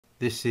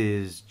This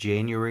is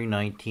January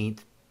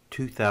 19th,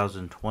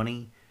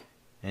 2020,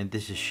 and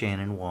this is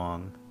Shannon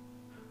Wong.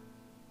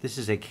 This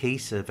is a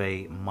case of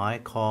a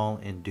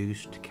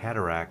Miochol-induced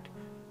cataract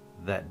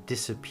that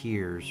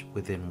disappears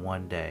within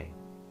one day.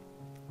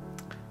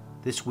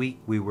 This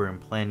week we were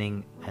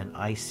implanting an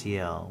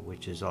ICL,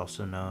 which is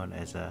also known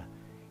as a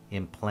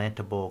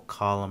implantable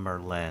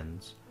Collamer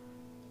lens,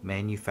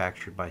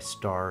 manufactured by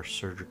Star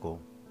Surgical,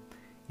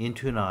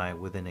 into an eye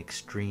with an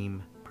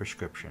extreme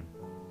prescription.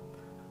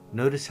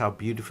 Notice how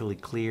beautifully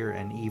clear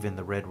and even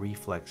the red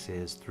reflex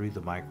is through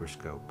the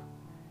microscope.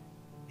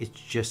 It's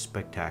just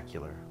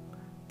spectacular.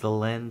 The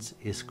lens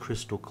is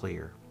crystal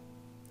clear.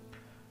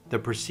 The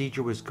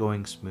procedure was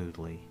going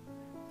smoothly.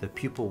 The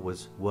pupil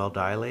was well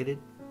dilated.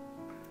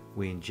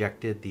 We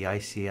injected the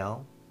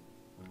ICL,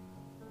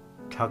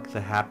 tucked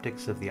the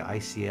haptics of the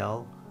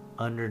ICL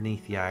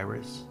underneath the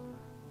iris,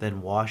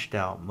 then washed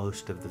out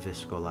most of the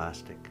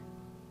viscoelastic.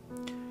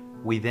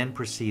 We then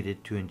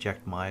proceeded to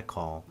inject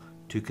Miochol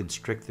to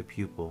constrict the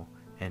pupil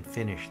and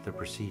finish the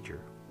procedure.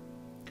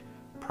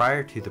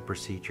 Prior to the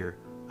procedure,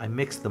 I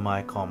mixed the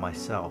Miochol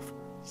myself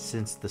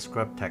since the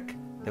scrub tech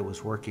that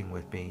was working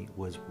with me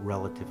was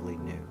relatively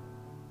new.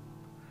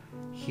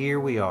 Here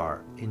we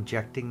are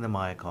injecting the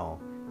Miochol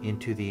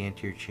into the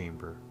anterior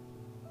chamber.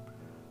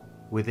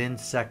 Within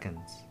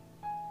seconds,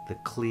 the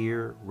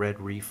clear red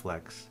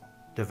reflex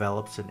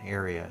develops an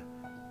area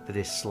that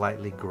is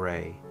slightly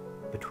gray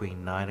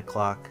between 9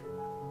 o'clock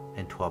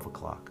and 12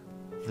 o'clock.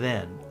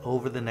 Then,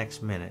 over the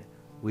next minute,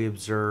 we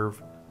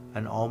observe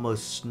an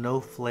almost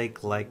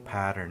snowflake-like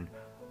pattern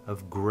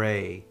of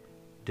gray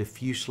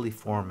diffusely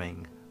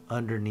forming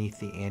underneath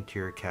the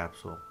anterior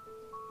capsule.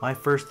 My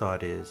first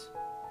thought is,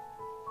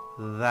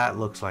 that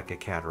looks like a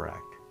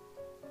cataract.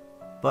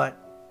 But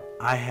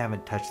I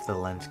haven't touched the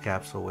lens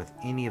capsule with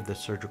any of the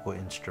surgical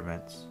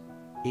instruments.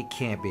 It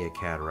can't be a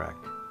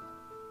cataract.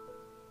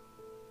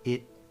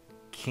 It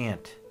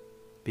can't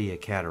be a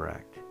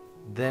cataract.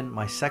 Then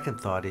my second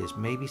thought is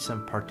maybe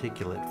some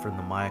particulate from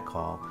the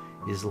Miochol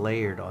is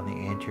layered on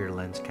the anterior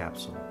lens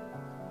capsule.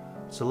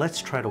 So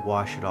let's try to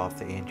wash it off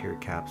the anterior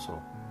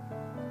capsule.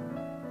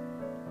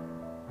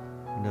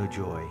 No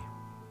joy.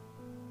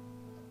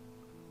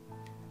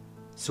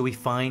 So we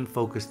fine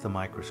focus the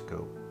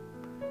microscope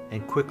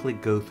and quickly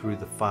go through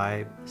the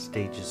 5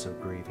 stages of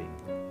grieving: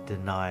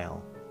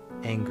 denial,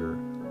 anger,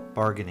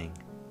 bargaining,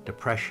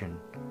 depression,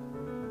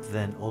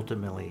 then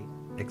ultimately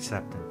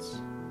acceptance.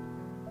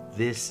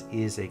 This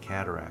is a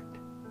cataract.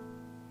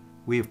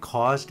 We have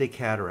caused a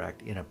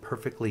cataract in a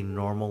perfectly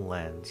normal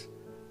lens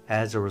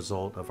as a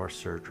result of our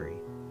surgery.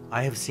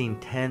 I have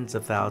seen tens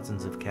of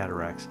thousands of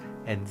cataracts,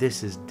 and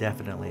this is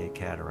definitely a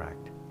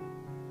cataract.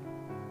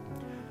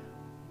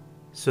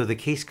 So the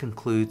case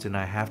concludes, and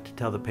I have to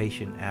tell the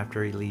patient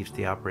after he leaves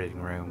the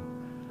operating room,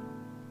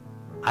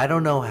 I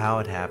don't know how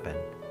it happened,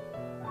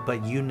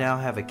 but you now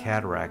have a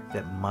cataract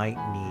that might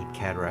need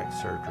cataract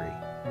surgery.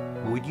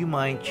 Would you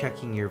mind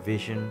checking your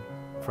vision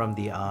from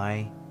the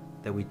eye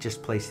that we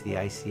just placed the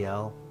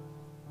ICL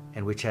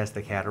and which has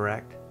the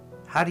cataract?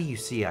 How do you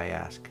see, I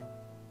ask.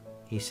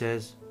 He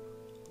says,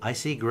 I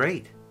see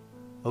great.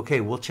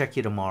 Okay, we'll check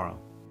you tomorrow.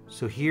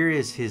 So here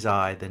is his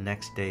eye the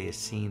next day as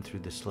seen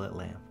through the slit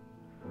lamp.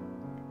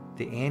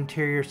 The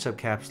anterior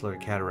subcapsular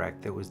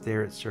cataract that was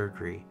there at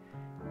surgery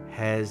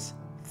has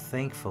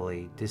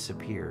thankfully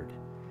disappeared.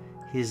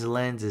 His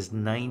lens is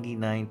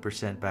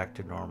 99% back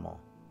to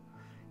normal.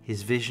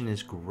 His vision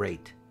is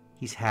great.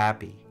 He's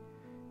happy.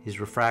 His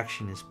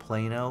refraction is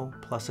plano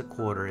plus a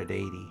quarter at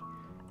 80,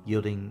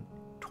 yielding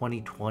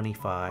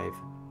 20/25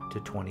 to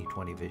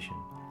 20/20 vision.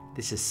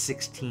 This is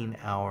 16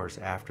 hours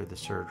after the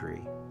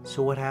surgery.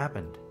 So what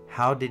happened?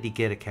 How did he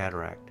get a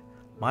cataract?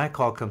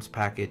 Miochol comes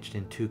packaged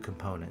in 2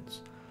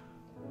 components.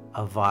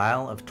 A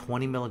vial of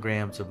 20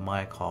 milligrams of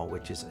Miochol,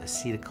 which is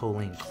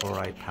acetylcholine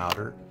chloride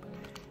powder,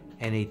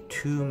 and a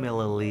 2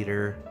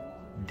 milliliter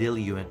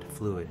diluent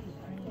fluid.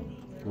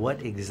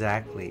 What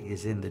exactly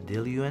is in the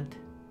diluent?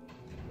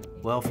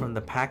 Well, from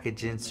the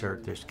package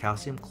insert, there's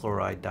calcium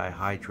chloride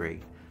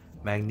dihydrate,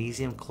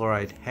 magnesium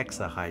chloride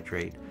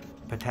hexahydrate,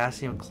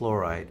 potassium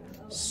chloride,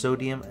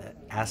 sodium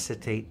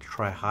acetate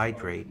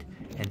trihydrate,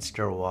 and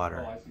still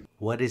water.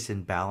 What is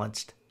in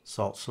balanced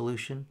salt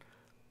solution?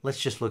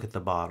 Let's just look at the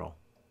bottle.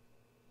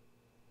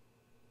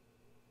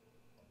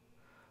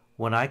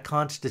 When I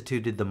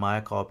constituted the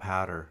Miochol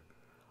powder,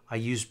 I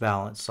used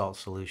balanced salt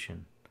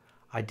solution.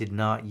 I did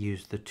not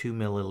use the 2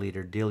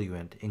 milliliter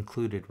diluent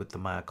included with the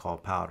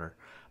Miochol powder.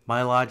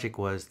 My logic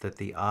was that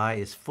the eye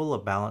is full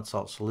of balanced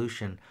salt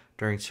solution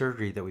during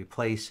surgery that we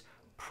place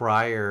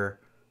prior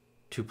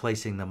to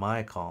placing the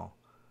Miochol.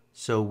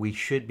 So we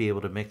should be able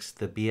to mix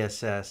the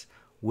BSS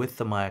with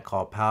the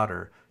Miochol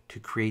powder to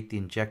create the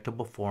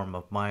injectable form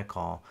of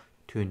Miochol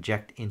to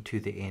inject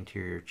into the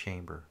anterior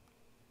chamber.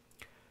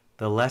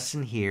 The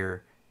lesson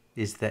here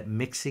is that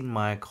mixing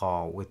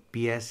Miochol with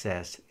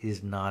BSS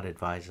is not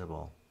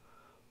advisable.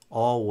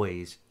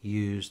 Always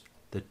use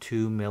the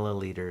 2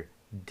 milliliter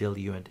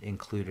diluent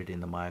included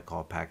in the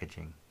Miochol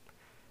packaging.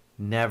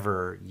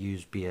 Never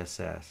use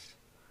BSS.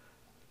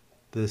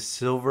 The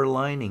silver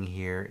lining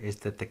here is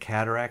that the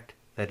cataract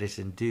that is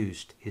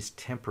induced is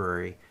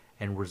temporary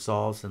and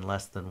resolves in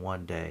less than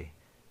 1 day.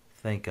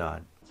 Thank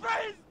God.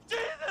 Praise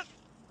Jesus!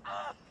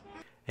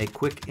 A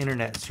quick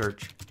internet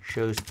search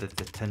shows that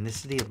the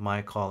tonicity of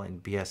Miochol in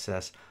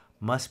BSS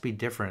must be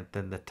different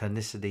than the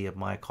tonicity of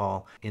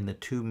Miochol in the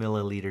 2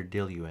 milliliter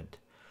diluent.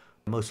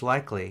 Most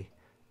likely,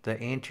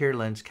 the anterior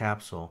lens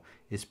capsule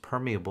is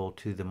permeable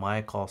to the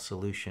Miochol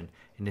solution,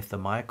 and if the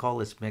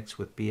Miochol is mixed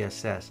with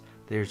BSS,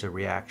 there's a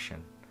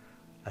reaction,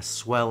 a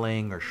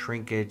swelling or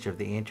shrinkage of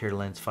the anterior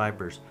lens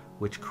fibers,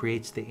 which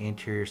creates the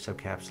anterior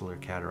subcapsular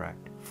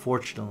cataract.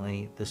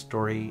 Fortunately, the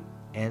story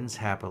ends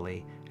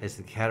happily as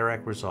the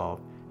cataract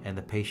resolved and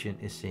the patient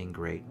is seeing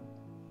great.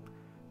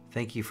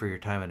 Thank you for your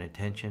time and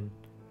attention,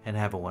 and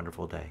have a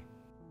wonderful day.